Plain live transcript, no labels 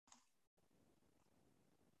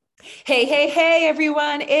Hey, hey, hey,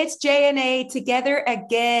 everyone. It's J and A together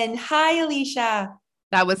again. Hi, Alicia.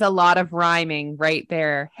 That was a lot of rhyming right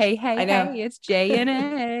there. Hey, hey, I know. hey, it's J and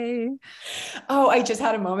A. Oh, I just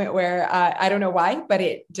had a moment where I don't know why, but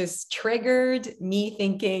it just triggered me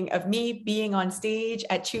thinking of me being on stage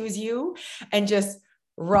at Choose You and just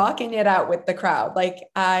rocking it out with the crowd. Like,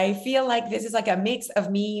 I feel like this is like a mix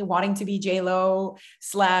of me wanting to be J Lo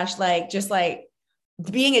slash like just like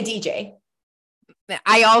being a DJ.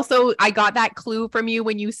 I got that clue from you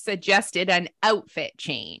when you suggested an outfit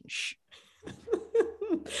change.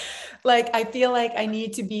 Like I feel like I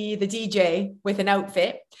need to be the DJ with an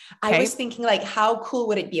outfit. I Okay. was thinking like how cool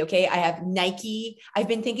would it be? Okay, I have Nike. I've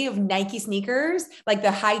been thinking of Nike sneakers, like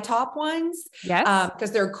the high top ones, Yes.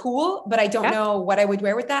 because they're cool, but I don't Yep. know what I would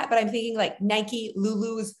wear with that. But I'm thinking like Nike,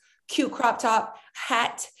 Lulu's cute crop top,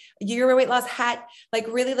 hat, your weight loss hat, like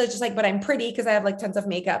really just like, but I'm pretty because I have like tons of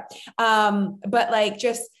makeup. But like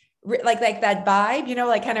just like that vibe,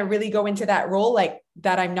 like kind of really go into that role, like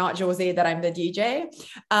that I'm not Jose, that I'm the DJ.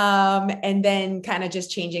 And then kind of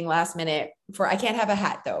just changing last minute for I can't have a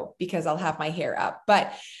hat though, because I'll have my hair up.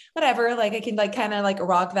 But whatever, like I can like kind of like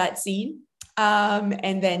rock that scene.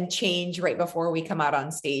 And then change right before we come out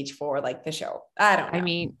on stage for like the show. I don't I know.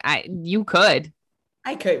 mean, I you could.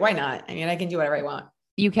 I could, why not? I mean, I can do whatever I want.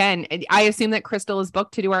 You can. I assume that Crystal is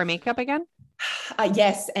booked to do our makeup again.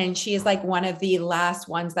 Yes, and she is like one of the last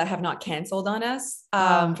ones that have not canceled on us.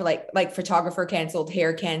 Oh, For like photographer canceled,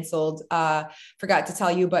 hair canceled. Forgot to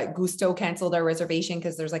tell you, but Gusto canceled our reservation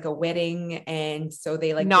because there's like a wedding, and so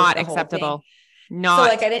they like booked not the whole thing. acceptable. So like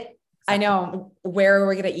Not I didn't. I acceptable. know where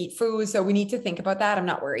we're gonna eat food, so we need to think about that. I'm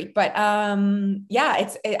not worried, but yeah,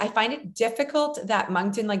 I find it difficult that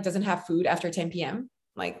Moncton like doesn't have food after 10 p.m.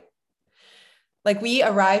 Like we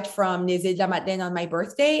arrived from Nizid Lamatlen on my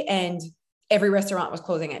birthday, and every restaurant was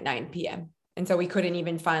closing at 9 p.m. And so we couldn't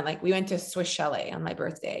even find like we went to Swiss Chalet on my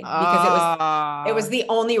birthday because it was Oh, the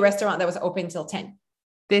only restaurant that was open till 10.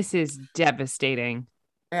 this is devastating.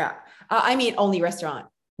 Yeah. I mean only restaurant.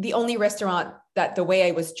 The only restaurant that the way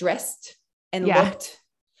I was dressed and Yeah. looked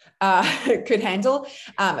could handle.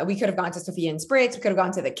 We could have gone to Sophia and Spritz, we could have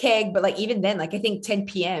gone to the keg, but like even then, like I think 10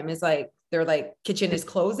 p.m. is like they're like kitchen is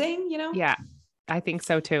closing. Yeah, I think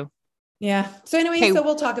so too. Yeah. So anyway, Okay, so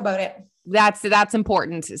we'll talk about it. that's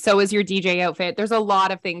important. So is your DJ outfit. There's a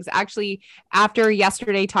lot of things. Actually, after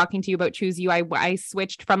yesterday talking to you about Choose You, I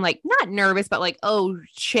switched from like not nervous, but like, oh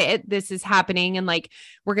shit, this is happening and like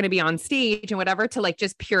we're gonna be on stage and whatever to like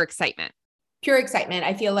just pure excitement. Pure excitement.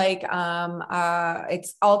 I feel like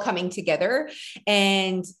it's all coming together,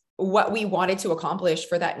 and what we wanted to accomplish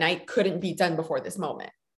for that night couldn't be done before this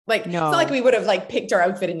moment. Like it's not like No. we would have like picked our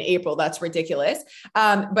outfit in April. That's ridiculous.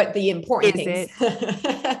 But the important Is things,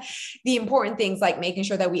 it? the important things like making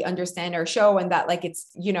sure that we understand our show and that like it's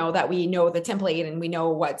that we know the template and we know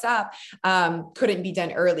what's up, couldn't be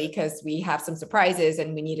done early because we have some surprises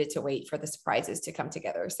and we needed to wait for the surprises to come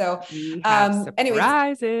together. So We have anyways,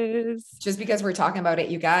 surprises. just because we're talking about it,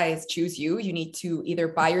 you guys choose you need to either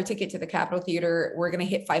buy your ticket to the Capitol Theater. We're going to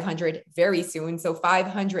hit 500 very soon. So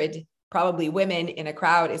 500 probably women in a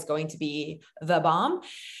crowd is going to be the bomb.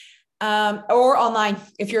 Or online.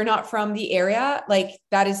 If you're not from the area, like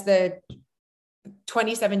that is the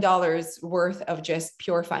 $27 worth of just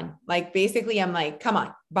pure fun. Like basically I'm like, come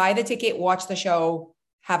on, buy the ticket, watch the show,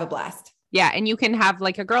 have a blast. Yeah, and you can have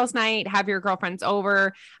like a girls' night, have your girlfriends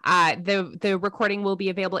over. The recording will be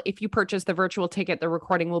available if you purchase the virtual ticket. The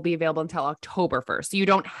recording will be available until October 1st, so you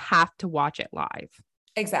don't have to watch it live.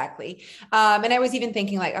 Exactly. And I was even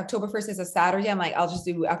thinking like October 1st is a Saturday. I'm like, I'll just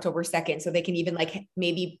do October 2nd. So they can even like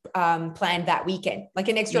maybe plan that weekend, like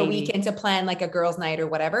an extra Maybe. weekend to plan like a girls' night or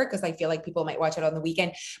whatever. Cause I feel like people might watch it on the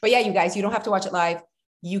weekend. But yeah, you guys, you don't have to watch it live.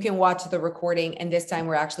 You can watch the recording. And this time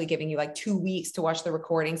we're actually giving you like 2 weeks to watch the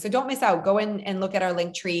recording. So don't miss out. Go in and look at our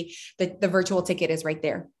link tree. The virtual ticket is right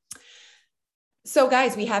there. So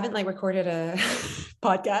guys, we haven't like recorded a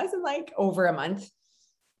podcast in like over a month.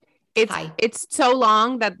 It's Hi. it's so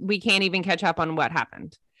long that we can't even catch up on what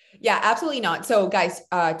happened. Yeah, absolutely not. So, guys,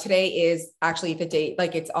 today is actually the date,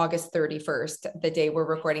 like it's August 31st, the day we're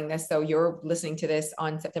recording this. So, you're listening to this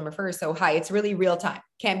on September 1st. So, hi, it's really real time.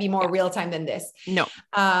 Can't be more Yeah. real time than this. No.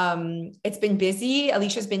 It's been busy.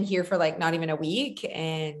 Alicia's been here for like not even a week,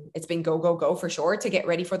 and it's been go, go, go for sure to get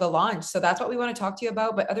ready for the launch. So, that's what we want to talk to you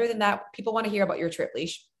about. But other than that, people want to hear about your trip,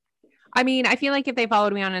 Leash. I mean, I feel like if they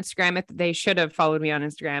followed me on Instagram, if they should have followed me on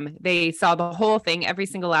Instagram, they saw the whole thing, every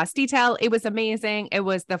single last detail. It was amazing.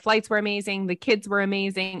 The flights were amazing. The kids were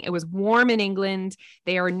amazing. It was warm in England.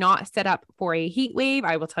 They are not set up for a heat wave.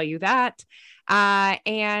 I will tell you that.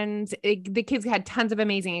 The kids had tons of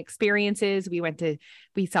amazing experiences.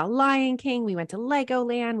 We saw Lion King, we went to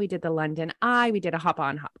Legoland, we did the London Eye, we did a hop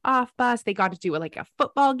on, hop off bus. They got to do like a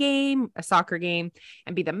football game, a soccer game,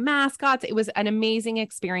 and be the mascots. It was an amazing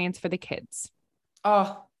experience for the kids.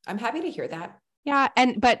 Oh, I'm happy to hear that. Yeah.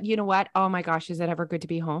 But you know what? Oh my gosh, is it ever good to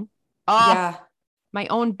be home? Oh, yeah. My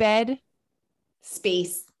own bed.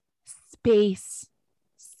 Space.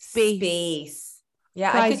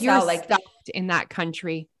 Yeah. Guys, I could you're tell like stuffed in that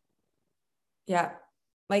country. Yeah.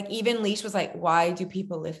 Like even Leash was like, why do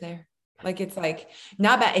people live there? Like, it's like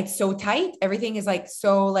not bad. It's so tight. Everything is like,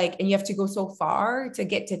 so like, and you have to go so far to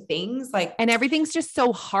get to things like, and everything's just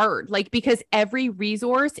so hard. Like, because every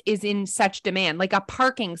resource is in such demand, like a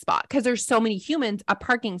parking spot, because there's so many humans, a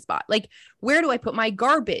parking spot. Like, where do I put my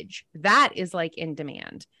garbage? That is like in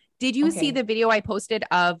demand. Did you see the video I posted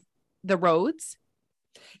of the roads?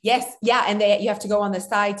 Yes. Yeah. And you have to go on the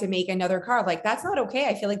side to make another car. Like, that's not okay.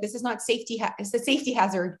 I feel like this is not safety. It's a safety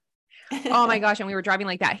hazard. Oh my gosh. And we were driving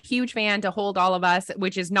like that huge van to hold all of us,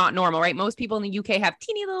 which is not normal, right? Most people in the UK have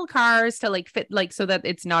teeny little cars to like fit, like, so that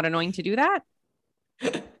it's not annoying to do that.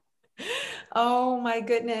 Oh my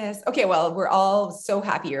goodness. Okay. Well, we're all so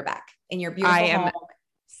happy you're back in your beautiful home.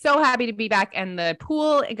 So happy to be back. And the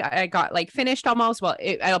pool, it got like finished almost. Well,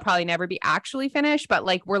 it'll probably never be actually finished, but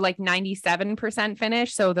like we're like 97%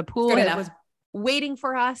 finished. So the pool was waiting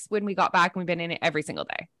for us when we got back, and we've been in it every single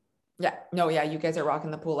day. Yeah. No, yeah. You guys are rocking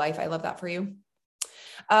the pool life. I love that for you.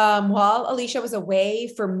 While Alicia was away,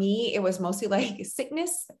 for me, it was mostly like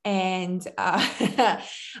sickness. And I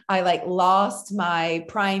like lost my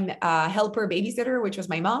prime helper babysitter, which was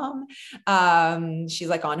my mom. She's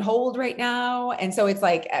like on hold right now. And so it's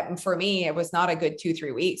like, for me, it was not a good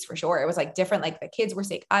 2-3 weeks for sure. It was like different. Like the kids were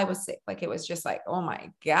sick. I was sick. Like, it was just like, oh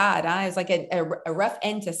my God, I was like a rough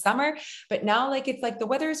end to summer, but now like, it's like the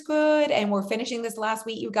weather's good and we're finishing this last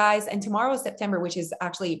week, you guys. And tomorrow is September, which is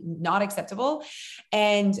actually not acceptable.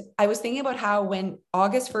 And I was thinking about how when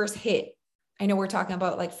August 1st hit, I know we're talking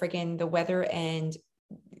about like freaking the weather and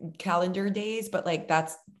calendar days, but like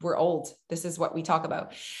we're old. This is what we talk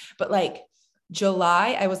about. But like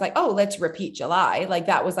July, I was like, oh, let's repeat July. Like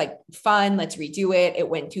that was like fun. Let's redo it. It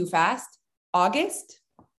went too fast. August,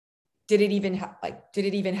 did it even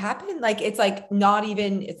happen? Like, it's like not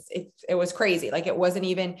even, it was crazy. Like, it wasn't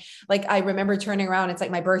even like, I remember turning around, it's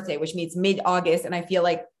like my birthday, which means mid-August. And I feel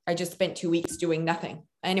like I just spent 2 weeks doing nothing.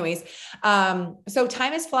 Anyways. So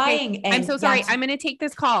time is flying. Okay, and I'm so sorry. I'm going to take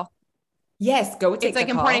this call. Yes. Go take It's like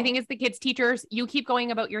important. I think it's the kids' teachers. You keep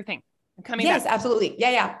going about your thing. I'm coming back. Yes, absolutely.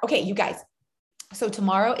 Yeah. Okay. You guys. So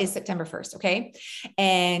tomorrow is September 1st. Okay.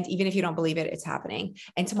 And even if you don't believe it, it's happening.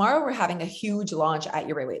 And tomorrow we're having a huge launch at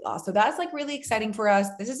Your Way Weight Loss. So that's like really exciting for us.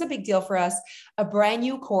 This is a big deal for us. A brand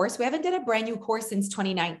new course. We haven't done a brand new course since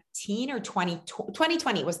 2019 or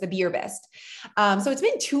 2020 was the Be Your Best. So it's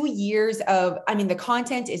been 2 years the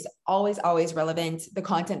content is always relevant. The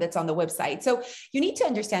content that's on the website. So you need to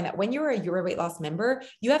understand that when you're a Your Weight Loss member,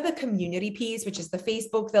 you have the community piece, which is the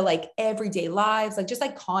Facebook, the like everyday lives, like just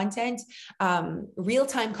like content,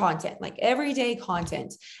 real-time content, like everyday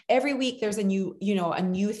content. Every week there's a new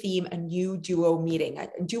theme, a new duo meeting. A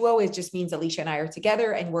duo just means Alicia and I are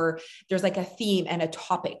together and there's like a theme and a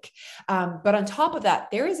topic. But on top of that,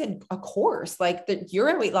 there is a course. Like the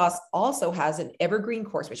Your Weight Loss also has an evergreen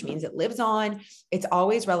course, which means it lives on, it's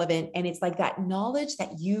always relevant. And it's like that knowledge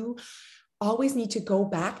that you always need to go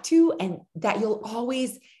back to, and that you'll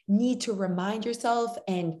always need to remind yourself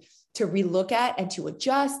and to relook at and to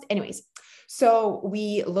adjust. Anyways, so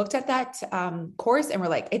we looked at that course and we're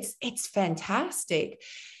like, it's fantastic,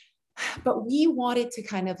 but we wanted to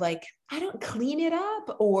kind of like, clean it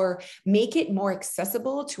up or make it more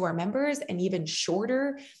accessible to our members and even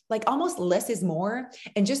shorter, like almost less is more,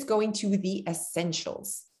 and just going to the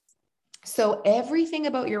essentials. So everything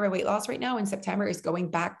about Your Weight Loss right now in September is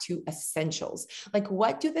going back to essentials. Like,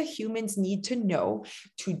 what do the humans need to know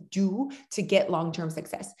to do to get long-term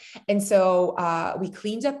success? And so we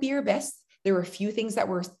cleaned up Be Your Best. There were a few things that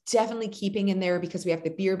we're definitely keeping in there because we have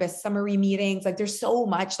the Be Your Best summary meetings. Like, there's so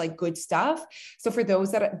much like good stuff. So for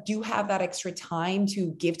those that do have that extra time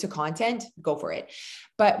to give to content, go for it.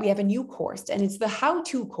 But we have a new course, and it's the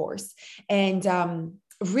how-to course. And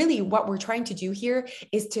really what we're trying to do here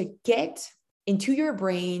is to get into your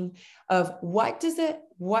brain of what does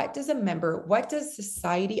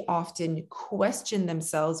society often question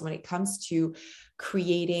themselves when it comes to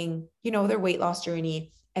creating, their weight loss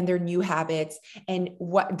journey and their new habits and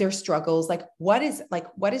what their struggles, what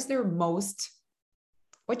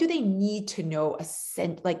do they need to know?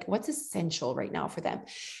 What's essential right now for them?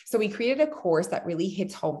 So we created a course that really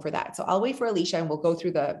hits home for that. So I'll wait for Alicia and we'll go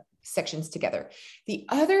through the sections together. The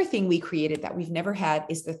other thing we created that we've never had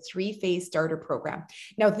is the 3-phase starter program.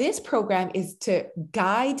 Now, this program is to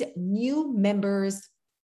guide new members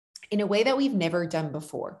in a way that we've never done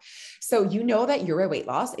before. So you know that Your Way Weight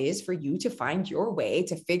Loss is for you to find your way,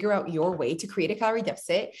 to figure out your way to create a calorie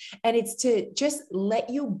deficit. And it's to just let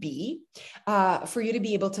you be, for you to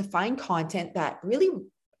be able to find content that really,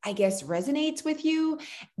 I guess, resonates with you,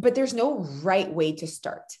 but there's no right way to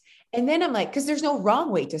start. And then I'm like, because there's no wrong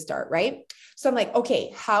way to start, right? So I'm like,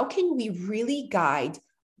 okay, how can we really guide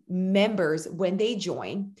members when they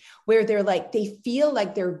join, where they're like, they feel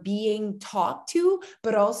like they're being talked to,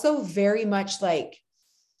 but also very much like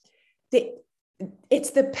it's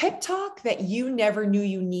the pep talk that you never knew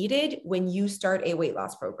you needed when you start a weight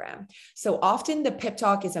loss program. So often the pep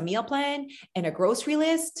talk is a meal plan and a grocery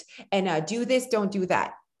list and do this, don't do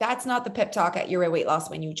that. That's not the pep talk at Your Way Weight Loss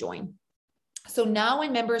when you join. So now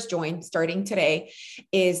when members join starting today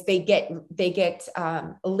is they get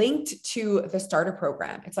linked to the starter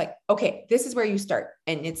program. It's like, okay, this is where you start.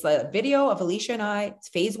 And it's a video of Alicia and I, it's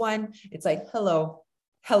phase 1. It's like, hello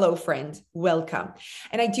friend, welcome.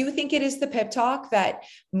 And I do think it is the pep talk that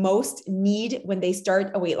most need when they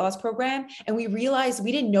start a weight loss program. And we realized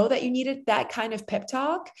we didn't know that you needed that kind of pep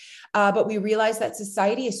talk, but we realized that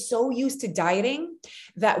society is so used to dieting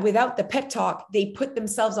that without the pep talk, they put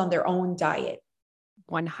themselves on their own diet.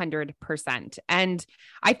 100%. And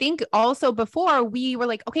I think also before we were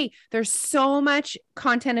like, okay, there's so much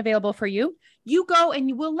content available for you. You go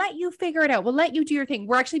and we'll let you figure it out. We'll let you do your thing.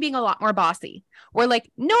 We're actually being a lot more bossy. We're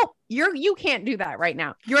like, nope, you can't do that right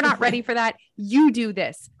now. You're not ready for that. You do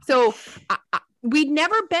this. So we'd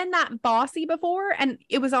never been that bossy before. And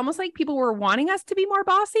it was almost like people were wanting us to be more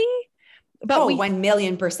bossy. But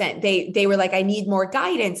 1,000,000%. They were like, I need more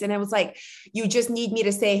guidance. And I was like, you just need me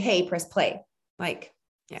to say, hey, press play. Like,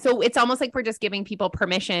 yeah. So it's almost like we're just giving people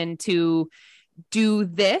permission to do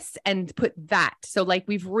this and put that. So like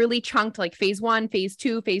we've really chunked like phase 1, phase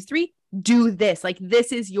 2, phase 3, do this. Like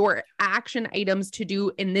this is your action items to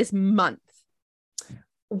do in this month.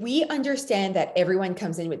 We understand that everyone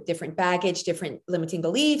comes in with different baggage, different limiting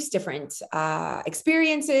beliefs, different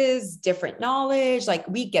experiences, different knowledge. Like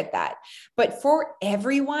we get that. But for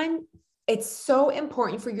everyone, it's so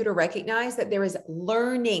important for you to recognize that there is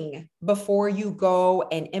learning before you go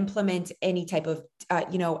and implement any type of,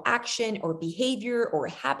 action or behavior or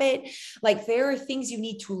habit. Like there are things you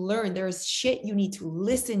need to learn. There's shit you need to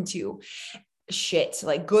listen to,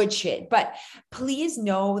 like good shit. But please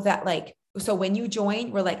know that so when you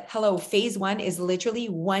join, we're like, hello, phase 1 is literally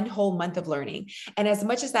 1 whole month of learning. And as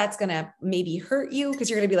much as that's going to maybe hurt you, because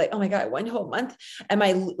you're going to be like, oh my God, 1 whole month.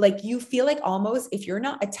 You feel like almost if you're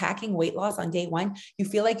not attacking weight loss on day 1, you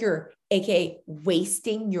feel like you're AKA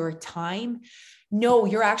wasting your time. No,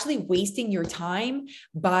 you're actually wasting your time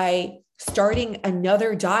by starting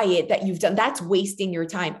another diet that you've done. That's wasting your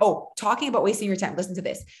time. Oh, talking about wasting your time. Listen to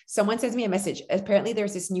this. Someone sends me a message. Apparently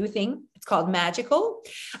there's this new thing. It's called Magical.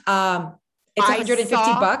 It's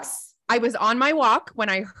 $150. I was on my walk when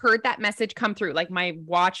I heard that message come through, like my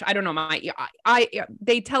watch. I don't know,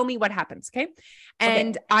 they tell me what happens. Okay.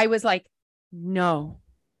 And okay. I was like, no.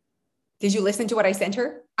 Did you listen to what I sent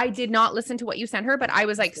her? I did not listen to what you sent her, but I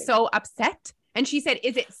was like so upset. And she said,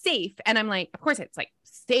 is it safe? And I'm like, of course it's like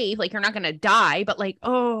safe. Like you're not going to die, but like,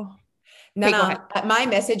 oh. No, my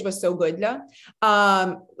message was so good.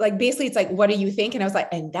 Basically it's like, what do you think? And I was like,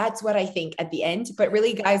 and that's what I think at the end, but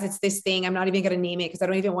really guys, it's this thing. I'm not even going to name it because I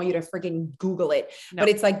don't even want you to freaking Google it, but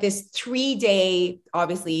it's like this 3-day,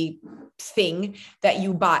 obviously thing that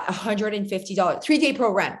you bought $150, 3-day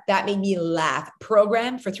program. That made me laugh.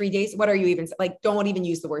 Program for 3 days. What are you even like? Don't even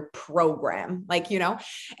use the word program,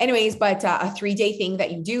 anyways, but a 3-day thing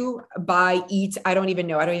that you do buy, eat. I don't even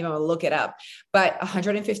know. I don't even want to look it up, but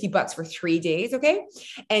 $150 for 3 days. Okay.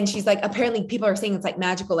 And she's like, apparently people are saying it's like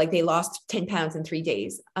magical. Like they lost 10 pounds in 3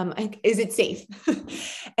 days. Like, is it safe?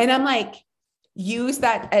 And I'm like, use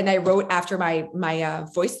that. And I wrote after my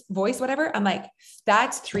voice, whatever. I'm like,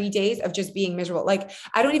 that's 3 days of just being miserable. Like,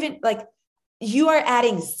 I don't even you are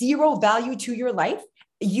adding 0 value to your life.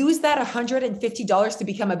 Use that $150 to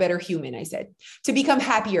become a better human. I said, to become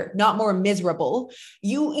happier, not more miserable.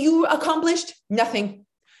 You accomplished nothing.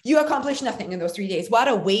 You accomplished nothing in those 3 days. What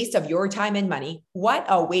a waste of your time and money. What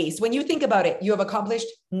a waste. When you think about it, you have accomplished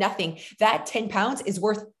nothing. That 10 pounds is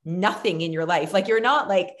worth nothing in your life. Like you're not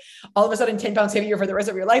like all of a sudden 10 pounds heavier for the rest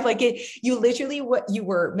of your life. Like you literally, you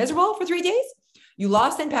were miserable for 3 days. You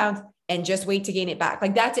lost 10 pounds and just wait to gain it back.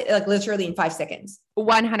 Like that's it, like literally in 5 seconds.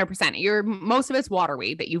 100%. You're most of it's water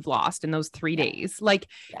weight that you've lost in those 3 days. Like,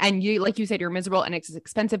 and you, like you said, you're miserable and it's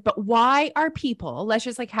expensive, but why are people, let's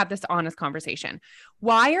just like have this honest conversation.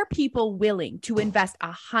 Why are people willing to invest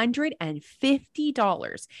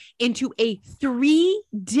 $150 into a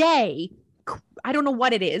 3-day, I don't know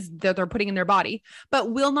what it is that they're putting in their body,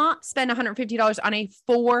 but will not spend $150 on a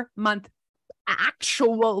 4-month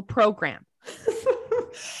actual program?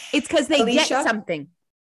 It's because they get something.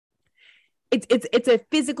 It's a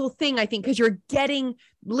physical thing, I think, because you're getting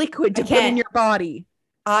liquid to put in your body.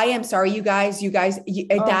 I am sorry, you guys,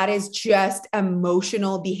 that is just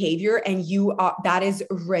emotional behavior. And that is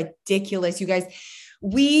ridiculous. You guys,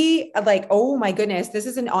 we like, oh my goodness, this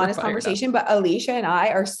is an honest conversation, but Alicia and I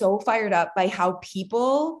are so fired up by how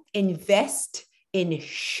people invest in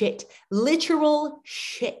shit, literal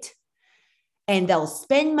shit, and they'll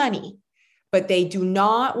spend money, but they do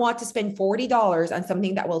not want to spend $40 on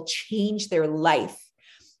something that will change their life.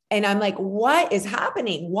 And I'm like, what is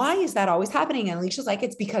happening? Why is that always happening? And Alicia's like,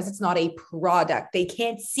 it's because it's not a product. They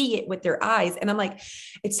can't see it with their eyes. And I'm like,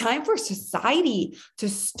 it's time for society to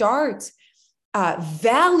start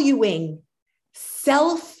valuing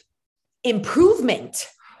self-improvement,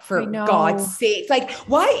 for God's sake. Like,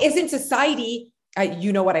 why isn't society,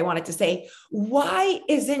 you know what I wanted to say, why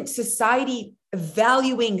isn't society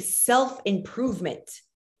valuing self-improvement?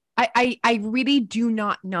 I really do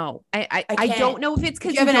not know. I don't know if it's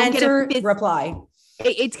because you don't get a reply.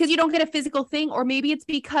 It's because you don't get a physical thing, or maybe it's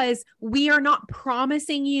because we are not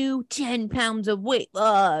promising you 10 pounds of weight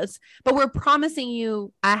loss, but we're promising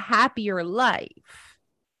you a happier life.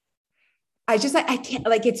 I can't,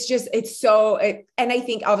 like, and I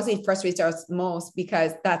think obviously it frustrates us most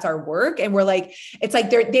because that's our work. And we're like, it's like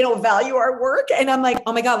they don't value our work. And I'm like,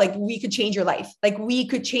 oh my God, like we could change your life. Like we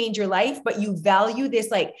could change your life, but you value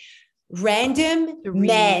this like random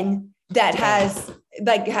man that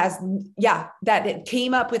that it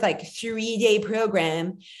came up with like 3-day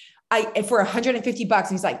program for $150. And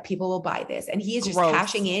he's like, people will buy this. And he is just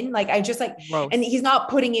cashing in. Like, I just like, and he's not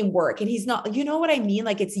putting in work and he's not, you know what I mean?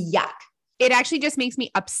 Like it's yuck. It actually just makes me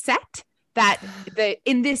upset that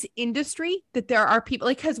in this industry that there are people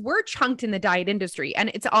like, cause we're chunked in the diet industry. And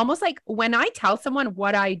it's almost like when I tell someone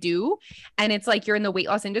what I do and it's like, you're in the weight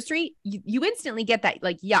loss industry, you instantly get that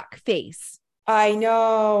like yuck face. I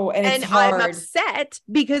know. And it's hard. I'm upset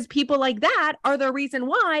because people like that are the reason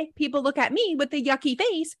why people look at me with the yucky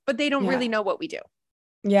face, but they don't really know what we do.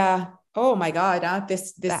 Yeah. Oh my God.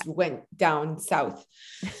 This went down south.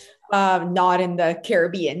 Not in the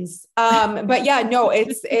Caribbeans. But yeah, no,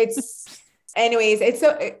 it's anyways, it's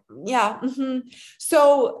so, yeah. Mm-hmm.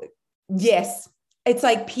 So yes, it's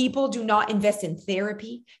like people do not invest in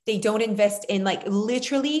therapy. They don't invest in like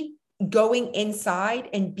literally going inside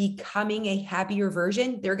and becoming a happier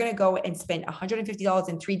version. They're going to go and spend $150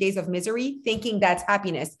 in 3 days of misery, thinking that's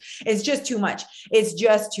happiness. It's just too much. It's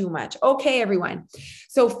just too much. Okay, everyone.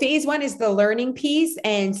 So phase 1 is the learning piece.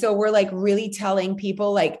 And so we're like really telling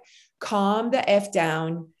people like, calm the F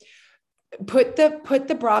down, put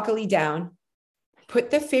the broccoli down, put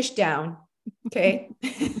the fish down. Okay.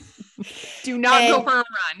 Do not go for a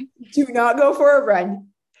run. Do not go for a run.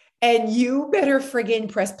 And you better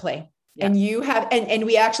friggin' press play. Yeah. And you have, and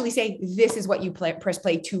we actually say, this is what you press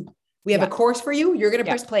play to. We have a course for you. You're going to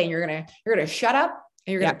press play and you're going to shut up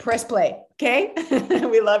and you're going to press play. Okay.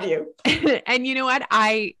 We love you. And you know what?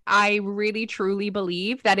 I really truly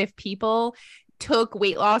believe that if people took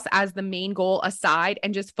weight loss as the main goal aside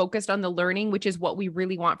and just focused on the learning, which is what we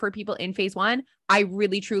really want for people in phase 1, I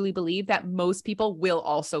really truly believe that most people will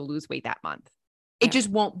also lose weight that month. It just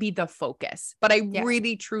won't be the focus, but I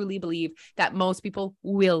really truly believe that most people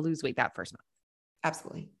will lose weight that first month.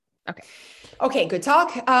 Absolutely. Okay. Good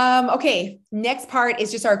talk. Okay. Next part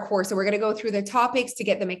is just our course. So we're going to go through the topics to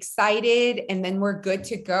get them excited and then we're good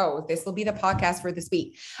to go. This will be the podcast for this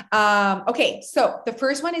week. Okay. So the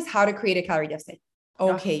first one is how to create a calorie deficit.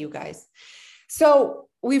 Okay, you guys. So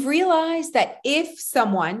we've realized that if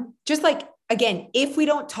someone just like, again, if we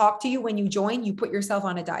don't talk to you when you join, you put yourself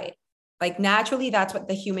on a diet. Like naturally, that's what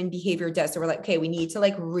the human behavior does. So we're like, okay, we need to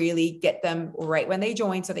like really get them right when they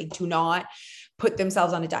join so they do not put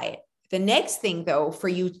themselves on a diet. The next thing though, for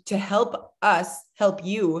you to help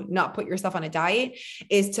you not put yourself on a diet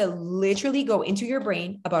is to literally go into your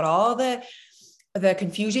brain about all the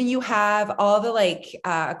confusion you have, all the like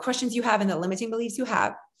questions you have and the limiting beliefs you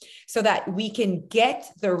have so that we can get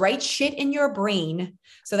the right shit in your brain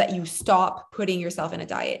so that you stop putting yourself in a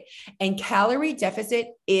diet. And calorie deficit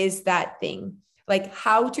is that thing. Like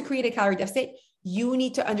how to create a calorie deficit, you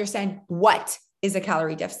need to understand what is a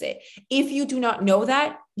calorie deficit. If you do not know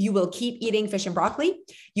that, you will keep eating fish and broccoli.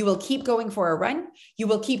 You will keep going for a run. You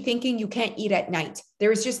will keep thinking you can't eat at night.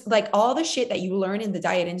 There's just like all the shit that you learn in the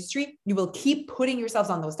diet industry. You will keep putting yourselves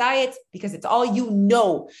on those diets because it's all you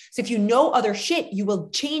know. So if you know other shit, you will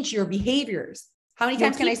change your behaviors. How many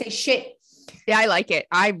times can I say shit? Yeah, I like it.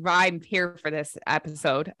 I'm here for this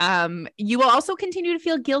episode. You will also continue to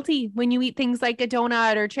feel guilty when you eat things like a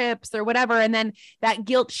donut or chips or whatever. And then that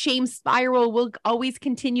guilt shame spiral will always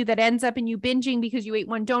continue that ends up in you binging because you ate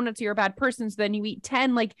one donut. So you're a bad person. So then you eat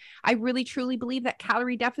 10. Like, I really, truly believe that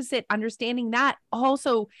calorie deficit, understanding that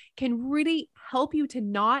also can really help you to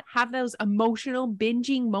not have those emotional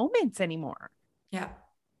binging moments anymore. Yeah.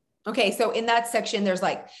 Okay. So in that section, there's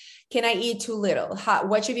like, can I eat too little?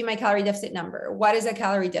 What should be my calorie deficit number? What is a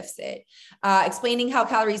calorie deficit? Explaining how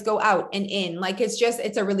calories go out and in. Like, it's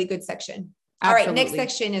a really good section. Absolutely. All right. Next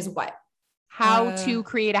section is what? How to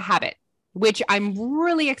create a habit, which I'm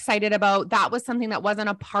really excited about. That was something that wasn't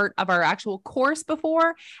a part of our actual course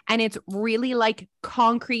before. And it's really like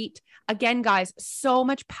concrete. Again, guys, so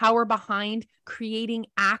much power behind creating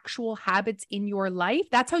actual habits in your life.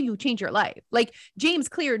 That's how you change your life. Like, James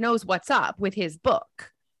Clear knows what's up with his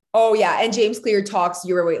book. Oh yeah. And James Clear talks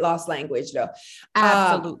your weight loss language though.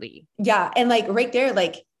 Absolutely. Yeah. And like right there,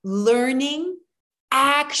 like learning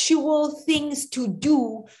actual things to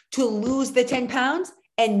do to lose the 10 pounds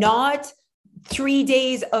and not 3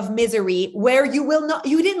 days of misery where you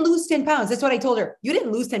didn't lose 10 pounds. That's what I told her. You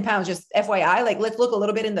didn't lose 10 pounds, just FYI, like, let's look a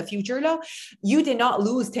little bit in the future though. You did not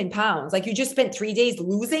lose 10 pounds. Like, you just spent 3 days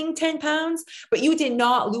losing 10 pounds, but you did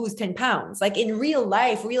not lose 10 pounds. Like, in real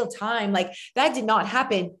life, real time, like that did not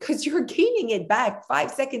happen because you're gaining it back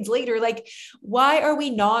 5 seconds later. Like, why are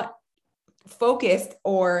we not focused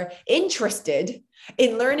or interested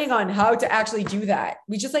in learning on how to actually do that?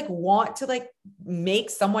 We just like want to like make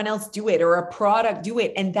someone else do it or a product do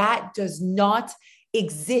it. And that does not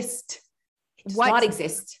exist. It does not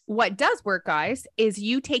exist. What does work, guys, is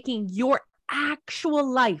you taking your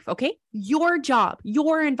actual life, okay? Your job,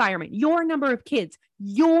 your environment, your number of kids,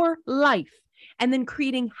 your life, and then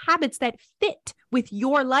creating habits that fit with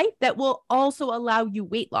your life that will also allow you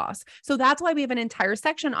weight loss. So that's why we have an entire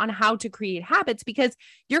section on how to create habits, because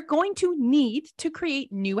you're going to need to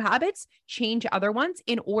create new habits, change other ones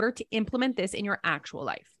in order to implement this in your actual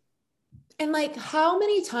life. And like, how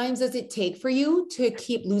many times does it take for you to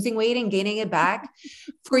keep losing weight and gaining it back?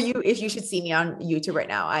 For you, if you should see me on YouTube right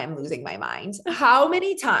now, I am losing my mind. How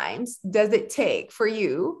many times does it take for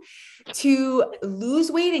you to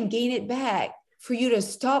lose weight and gain it back for you to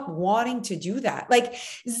stop wanting to do that? Like,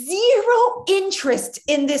 zero interest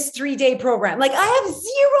in this 3-day program. Like, I have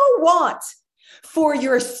zero want for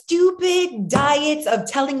your stupid diets of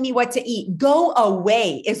telling me what to eat. Go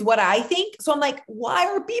away is what I think. So I'm like, why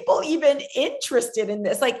are people even interested in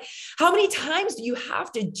this? Like, how many times do you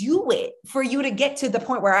have to do it for you to get to the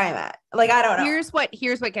point where I'm at? Like, I don't know. Here's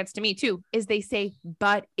what gets to me too, is they say,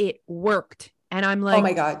 but it worked. And I'm like, oh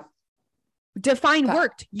my God. Define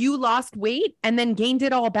worked. You lost weight and then gained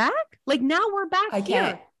it all back. Like, now we're back I here.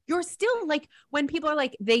 can't. You're still like, when people are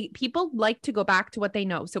like, people like to go back to what they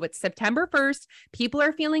know. So it's September 1st. People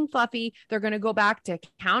are feeling fluffy. They're going to go back to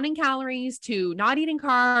counting calories, to not eating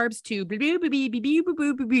carbs,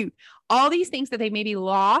 to all these things that they maybe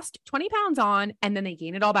lost 20 pounds on, and then they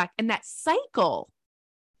gain it all back. And that cycle.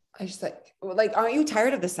 I just like, aren't you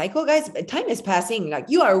tired of the cycle, guys? Time is passing. Like,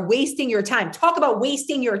 you are wasting your time. Talk about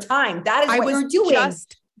wasting your time. That is what you're doing.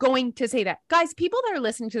 Just going to say that, guys, people that are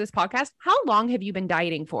listening to this podcast, how long have you been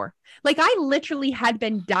dieting for? Like, I literally had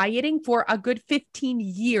been dieting for a good 15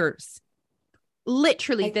 years.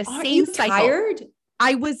 Literally like, the aren't same you cycle. Tired?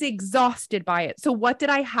 I was exhausted by it. So what did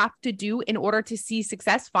I have to do in order to see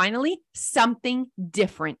success? Finally, something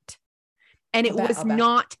different. And it was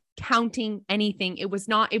not counting anything. It was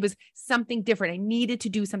something different. I needed to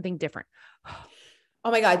do something different. Oh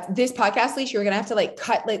my God. This podcast, Leash, you're going to have to like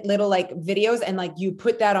cut like little like videos and like you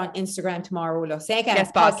put that on Instagram tomorrow.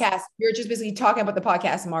 Yes, podcast. You're just basically talking about the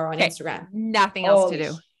podcast tomorrow on Instagram. Nothing else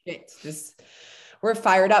to do. Just, we're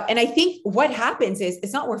fired up. And I think what happens is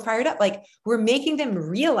it's not we're fired up, like we're making them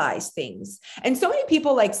realize things. And so many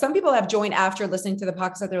people, like some people have joined after listening to the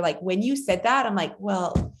podcast that they're like, when you said that, I'm like,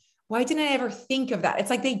 well, why didn't I ever think of that? It's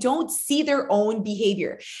like they don't see their own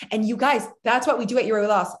behavior. And you guys, that's what we do at Your Weight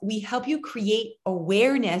Loss. We help you create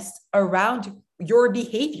awareness around your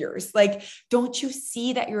behaviors. Like, don't you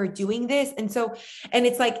see that you're doing this? And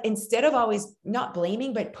it's like, instead of always not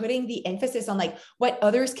blaming, but putting the emphasis on like what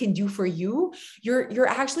others can do for you, you're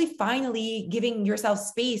actually finally giving yourself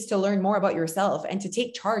space to learn more about yourself and to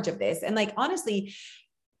take charge of this. And like, honestly,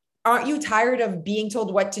 aren't you tired of being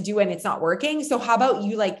told what to do and it's not working? So how about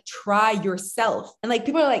you like try yourself? And like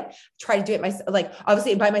people are like, try to do it myself. Like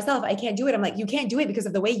obviously by myself, I can't do it. I'm like, you can't do it because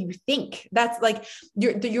of the way you think. That's like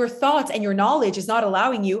your thoughts and your knowledge is not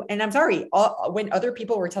allowing you. And I'm sorry, when other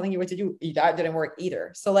people were telling you what to do, that didn't work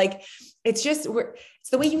either. So like, it's just, it's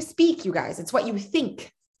the way you speak, you guys. It's what you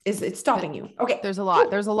think it's stopping you. Okay. There's a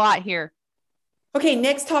lot here. Okay.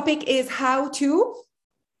 Next topic is how to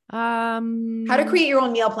create your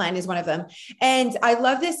own meal plan is one of them. And I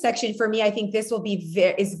love this section. For me, I think this will be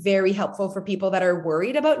very helpful for people that are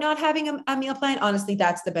worried about not having a meal plan. Honestly,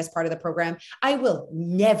 that's the best part of the program. I will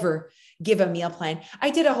never give a meal plan. I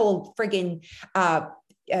did a whole friggin'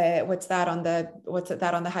 what's that on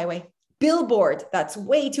the highway? Billboard. That's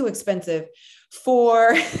way too expensive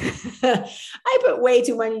for, I put way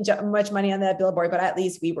too much money on that billboard, but at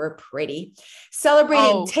least we were pretty.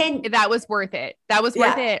 Celebrating 10. That was worth it. That was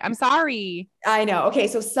worth it. I'm sorry. I know. Okay.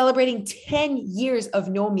 So celebrating 10 years of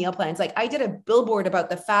no meal plans. Like I did a billboard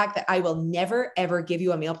about the fact that I will never, ever give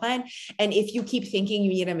you a meal plan. And if you keep thinking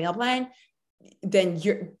you need a meal plan, then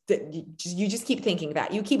you just keep thinking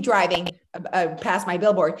that. You keep driving past my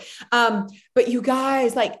billboard. But you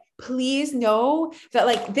guys, like, please know that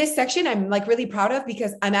like this section I'm like really proud of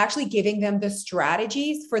because I'm actually giving them the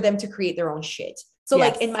strategies for them to create their own shit. So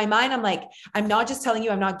like in my mind, I'm like, I'm not just telling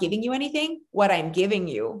you, I'm not giving you anything. What I'm giving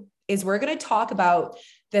you is we're going to talk about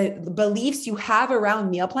the beliefs you have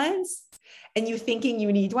around meal plans and you thinking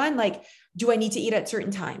you need one. Like, do I need to eat at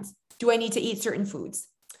certain times? Do I need to eat certain foods?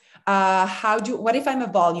 What if I'm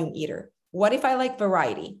a volume eater? What if I like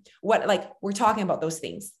variety? We're talking about those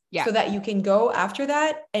things so that you can go after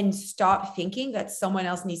that and stop thinking that someone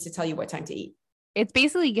else needs to tell you what time to eat. It's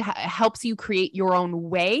basically helps you create your own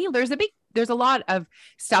way. There's a lot of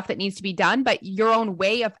stuff that needs to be done, but your own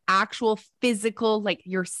way of actual physical, like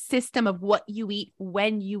your system of what you eat,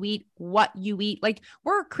 when you eat, what you eat, like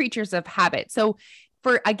we're creatures of habit. So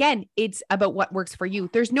again, it's about what works for you.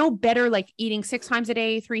 There's no better like eating 6 times a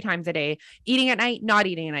day, 3 times a day, eating at night, not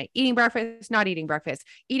eating at night, eating breakfast, not eating breakfast,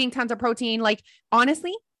 eating tons of protein. Like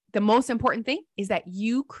honestly, the most important thing is that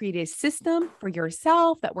you create a system for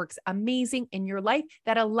yourself that works amazing in your life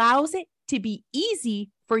that allows it to be easy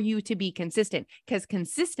for you to be consistent because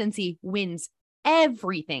consistency wins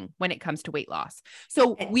everything when it comes to weight loss.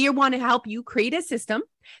 So we want to help you create a system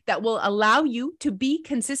that will allow you to be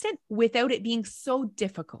consistent without it being so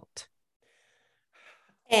difficult.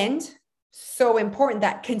 And so important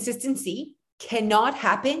that consistency cannot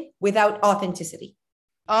happen without authenticity.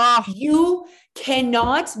 You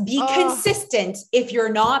cannot be consistent if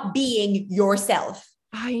you're not being yourself.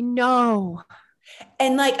 I know.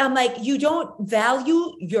 And like, I'm like, you don't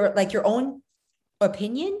value your own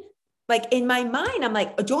opinion. Like in my mind, I'm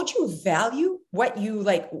like, don't you value what you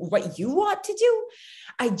want to do?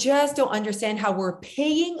 I just don't understand how we're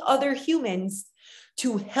paying other humans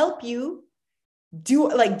to help you they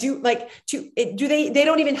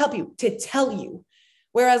don't even help you to tell you.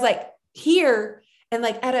 Whereas like here and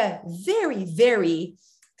like at a very, very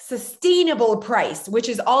sustainable price, which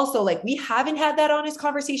is also like, we haven't had that honest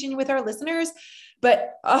conversation with our listeners,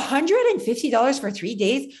 but $150 for 3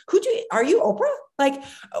 days. Are you Oprah? Like,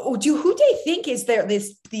 who do they think is there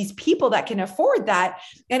these people that can afford that?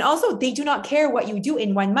 And also they do not care what you do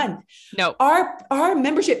in 1 month. No, our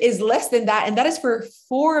membership is less than that. And that is for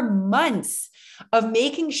 4 months of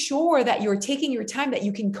making sure that you're taking your time, that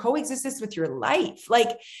you can coexist this with your life.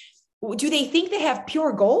 Like, do they think they have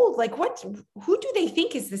pure gold? Like who do they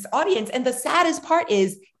think is this audience? And the saddest part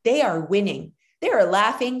is they are winning. They are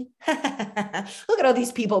laughing. Look at all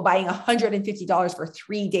these people buying $150 for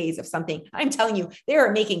 3 days of something. I'm telling you, they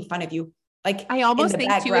are making fun of you. Like I almost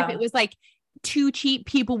think too, if it was like too cheap,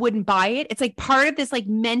 people wouldn't buy it. It's like part of this like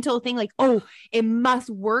mental thing, like, oh, it must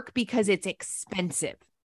work because it's expensive.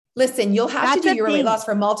 Listen, you'll have to do your weight loss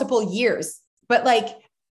for multiple years, but like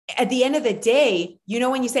at the end of the day,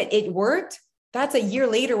 when you said it worked, that's a year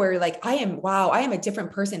later where you're like, I am a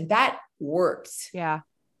different person. That worked. Yeah.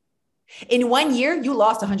 In 1 year, you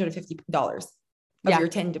lost $150 of your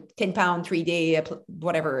 10 pound, 3 day,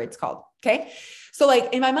 whatever it's called. Okay. So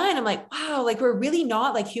like in my mind, I'm like, wow, like we're really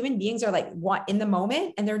not like human beings are like what in the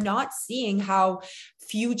moment, and they're not seeing how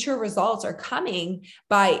future results are coming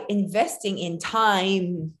by investing in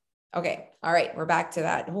time. Okay. All right. We're back to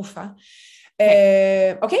that.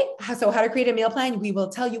 Okay. So how to create a meal plan. We will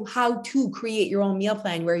tell you how to create your own meal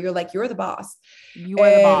plan where you're the boss. You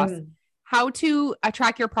are the boss. How to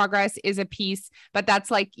track your progress is a piece, but that's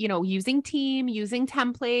like, using team, using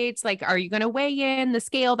templates, like, are you going to weigh in the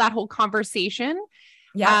scale, that whole conversation?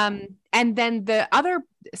 Yeah. And then the other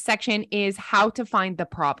section is how to find the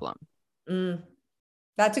problem.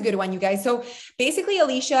 That's a good one, you guys. So basically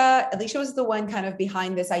Alicia was the one kind of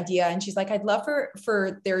behind this idea. And she's like, I'd love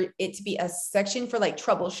for it to be a section for like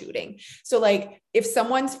troubleshooting. So like if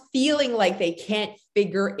someone's feeling like they can't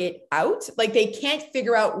figure it out, like they can't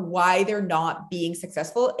figure out why they're not being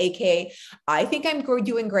successful, AKA, I think I'm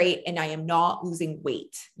doing great and I am not losing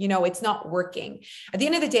weight. You know, it's not working. At the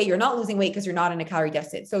end of the day, you're not losing weight because you're not in a calorie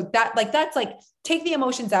deficit. So that's like, take the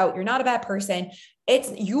emotions out. You're not a bad person.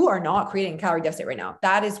 You are not creating a calorie deficit right now.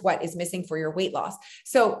 That is what is missing for your weight loss.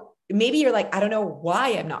 So maybe you're like, I don't know why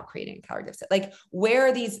I'm not creating a calorie deficit. Like, where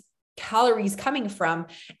are these calories coming from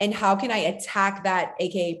and how can I attack that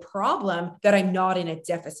AKA problem that I'm not in a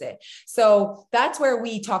deficit? So that's where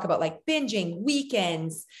we talk about like binging,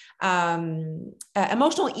 weekends,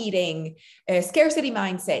 emotional eating, scarcity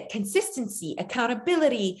mindset, consistency,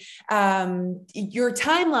 accountability, your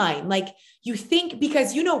timeline. Like you think,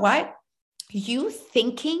 because you know what? You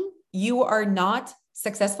thinking you are not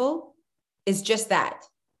successful is just that.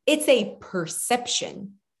 It's a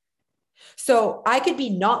perception. So I could be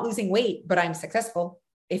not losing weight, but I'm successful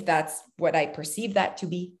if that's what I perceive that to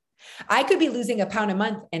be. I could be losing a pound a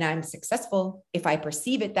month and I'm successful if I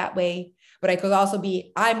perceive it that way, but I could also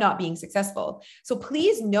be, I'm not being successful. So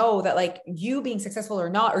please know that like you being successful or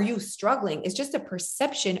not, or you struggling is just a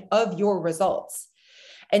perception of your results.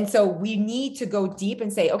 And so we need to go deep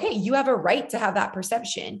and say, okay, you have a right to have that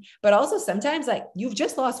perception, but also sometimes like you've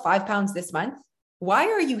just lost 5 pounds this month. Why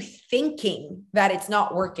are you thinking that it's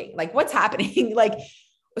not working? Like what's happening? Like,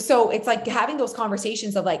 so it's like having those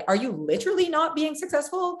conversations of like, are you literally not being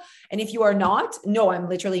successful? And if you are not, no, I'm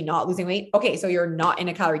literally not losing weight. Okay. So you're not in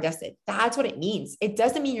a calorie deficit. That's what it means. It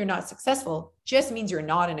doesn't mean you're not successful, just means you're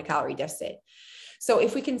not in a calorie deficit. So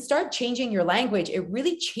if we can start changing your language, it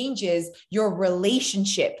really changes your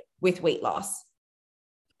relationship with weight loss.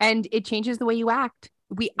 And it changes the way you act.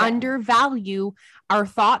 We undervalue our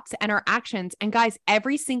thoughts and our actions. And guys,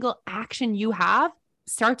 every single action you have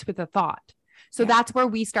starts with a thought. So that's where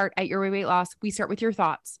we start at Your Way Weight Loss. We start with your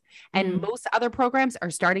thoughts. And most other programs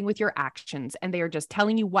are starting with your actions, and they are just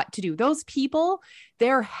telling you what to do. Those people,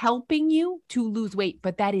 they're helping you to lose weight,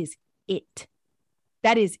 but that is it.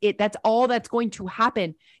 That is it. That's all that's going to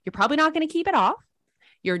happen. You're probably not going to keep it off.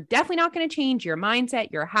 You're definitely not going to change your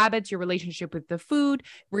mindset, your habits, your relationship with the food,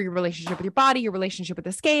 your relationship with your body, your relationship with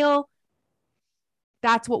the scale.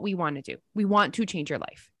 That's what we want to do. We want to change your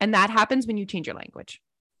life. And that happens when you change your language.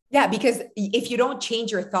 Yeah, because if you don't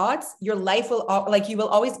change your thoughts, your life will you will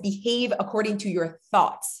always behave according to your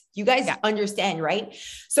thoughts. You guys understand, right?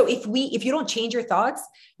 So if you don't change your thoughts,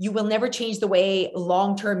 you will never change the way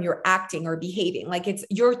long-term you're acting or behaving. Like it's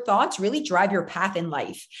your thoughts really drive your path in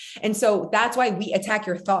life. And so that's why we attack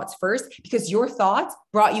your thoughts first, because your thoughts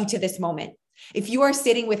brought you to this moment. If you are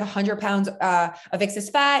sitting with 100 pounds of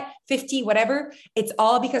excess fat, 50, whatever, it's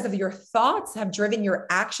all because of your thoughts have driven your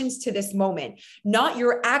actions to this moment. Not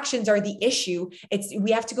your actions are the issue.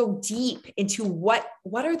 We have to go deep into what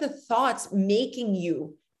are the thoughts making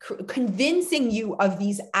you, convincing you of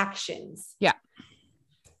these actions. Yeah.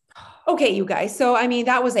 Okay, you guys. So, I mean,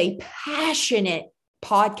 that was a passionate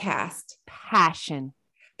podcast.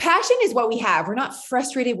 Passion is what we have. We're not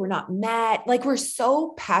frustrated. We're not mad. Like we're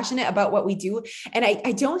so passionate about what we do. And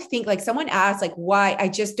I don't think like someone asked like why, I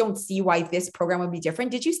just don't see why this program would be different.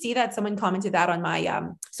 Did you see that? Someone commented that on my,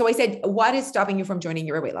 so I said, what is stopping you from joining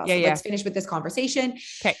Your Weight Loss? Let's finish with this conversation.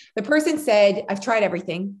 Okay. The person said, I've tried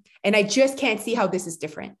everything and I just can't see how this is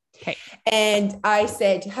different. Okay. And I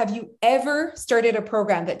said, have you ever started a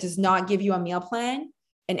program that does not give you a meal plan,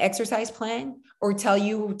 an exercise plan, or tell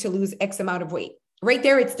you to lose X amount of weight? Right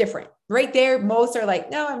there, it's different. Right there, most are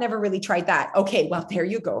like, no, I've never really tried that. Okay, well, there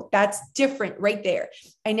you go. That's different right there.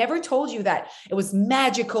 I never told you that it was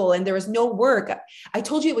magical and there was no work. I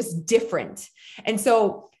told you it was different. And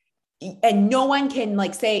so, and no one can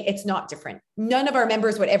like say it's not different. None of our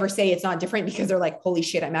members would ever say it's not different because they're like, holy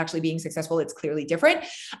shit, I'm actually being successful. It's clearly different.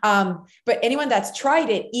 But anyone that's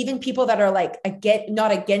tried it, even people that are like,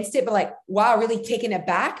 not against it, but like, wow, really taken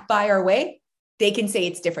aback by our way, they can say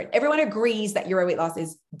it's different. Everyone agrees that your weight loss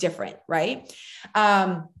is different, right?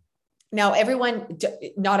 Now, not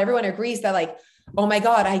everyone agrees that like, oh my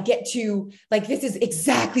God, I get to like, this is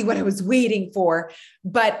exactly what I was waiting for.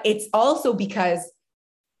 But it's also because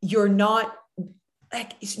you're not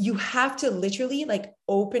like, you have to literally like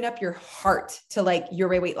open up your heart to like your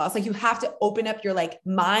weight loss. Like you have to open up your like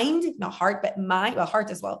mind, not heart, but mind, well, heart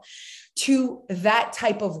as well, to that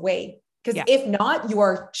type of way. Because if not, you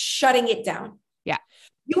are shutting it down. Yeah.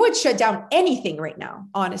 You would shut down anything right now,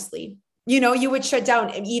 honestly. You would shut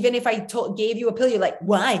down. And even if I gave you a pill, you're like,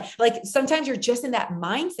 why? Like sometimes you're just in that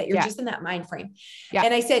mindset. You're just in that mind frame. Yeah.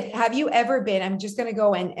 And I said, have you ever been, I'm just going to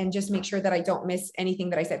go and just make sure that I don't miss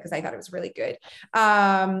anything that I said, because I thought it was really good.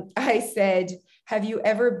 I said, have you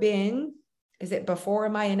ever been, is it before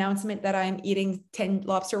my announcement that I'm eating 10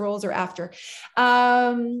 lobster rolls or after?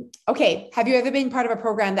 Okay. Have you ever been part of a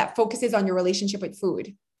program that focuses on your relationship with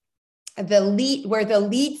food? Where the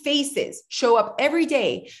lead faces show up every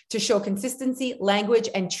day to show consistency, language,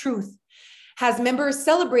 and truth, has members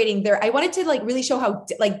celebrating I wanted to like really show how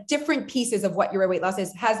like different pieces of what your weight loss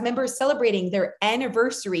is, has members celebrating their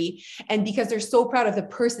anniversary. And because they're so proud of the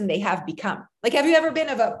person they have become. Like, have you ever been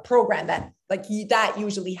of a program that like that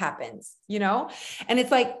usually happens, and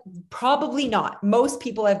it's like, probably not. Most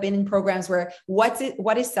people have been in programs where what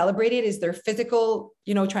is celebrated is their physical,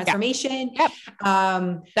 transformation. Yep.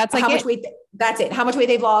 That's like how much weight, that's it. How much weight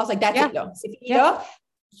they've lost. Like that's it. So if you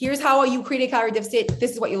here's how you create a calorie deficit.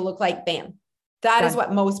 This is what you'll look like. Bam. That is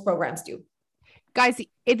what most programs do. Guys,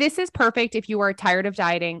 this is perfect if you are tired of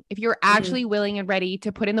dieting, if you're actually willing and ready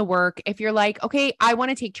to put in the work, if you're like, okay, I want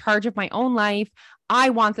to take charge of my own life. I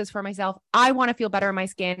want this for myself. I want to feel better in my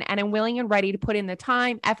skin, and I'm willing and ready to put in the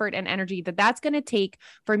time, effort, and energy that's going to take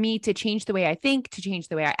for me to change the way I think, to change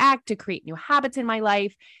the way I act, to create new habits in my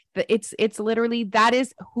life. It's literally, that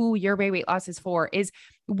is who Your Way Weight Loss is for, is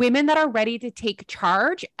women that are ready to take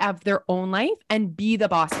charge of their own life and be the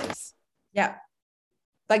bosses. Yeah.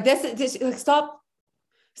 Like this like, stop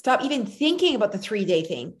even thinking about the 3-day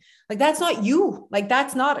thing. Like, that's not you. Like,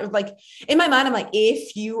 that's not like, in my mind, I'm like,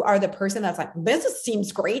 if you are the person that's like, this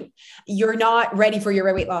seems great, you're not ready for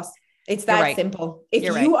your weight loss. It's that simple. If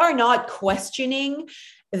you are not questioning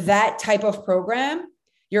that type of program,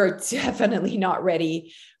 you're definitely not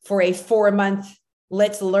ready for a 4-month,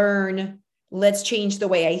 let's learn, let's change the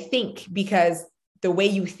way I think, because the way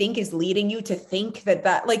you think is leading you to think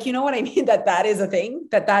that like, you know what I mean? That is a thing,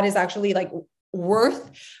 that is actually like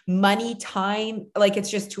worth money, time. Like, it's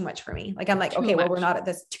just too much for me. Like, I'm like, okay, well, we're not at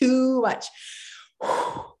this, too much.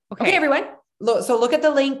 Okay, everyone. So look at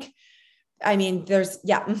the link. I mean,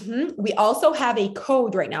 we also have a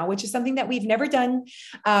code right now, which is something that we've never done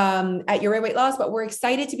at Your Way Weight Loss, but we're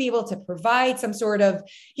excited to be able to provide some sort of,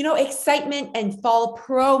 excitement and fall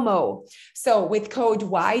promo. So with code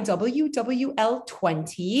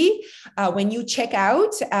YWWL20, when you check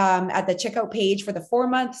out at the checkout page for the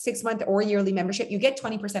 4-month, 6-month, or yearly membership, you get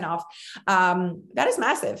 20% off. That is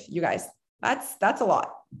massive, you guys. That's a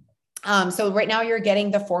lot. So right now you're getting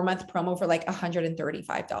the 4-month promo for like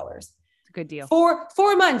 $135. Good deal. 4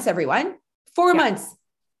 months, everyone. 4 months.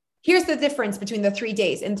 Here's the difference between the 3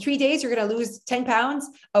 days. In 3 days, you're going to lose 10 pounds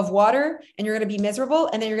of water and you're going to be miserable.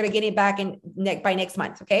 And then you're going to get it back by next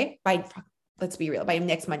month. Okay. Let's be real, by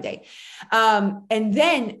next Monday. And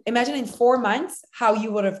then imagine in 4 months, how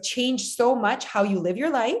you would have changed so much, how you live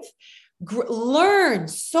your life, learn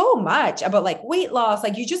so much about like weight loss.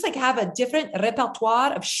 Like, you just like have a different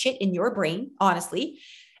repertoire of shit in your brain, honestly.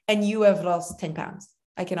 And you have lost 10 pounds.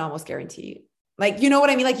 I can almost guarantee you. Like, you know what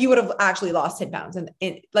I mean? Like, you would have actually lost 10 pounds, and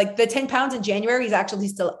like the 10 pounds in January is actually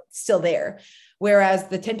still there. Whereas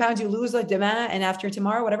the 10 pounds you lose like demain and after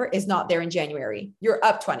tomorrow, whatever, is not there in January. You're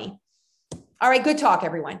up 20. All right. Good talk,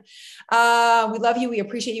 everyone. We love you. We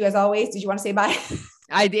appreciate you as always. Did you want to say bye?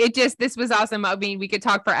 This was awesome. I mean, we could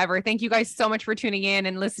talk forever. Thank you guys so much for tuning in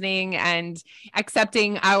and listening and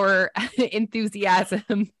accepting our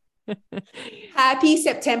enthusiasm. Happy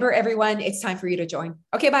September, everyone. It's time for you to join.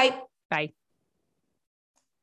 Okay, bye. Bye.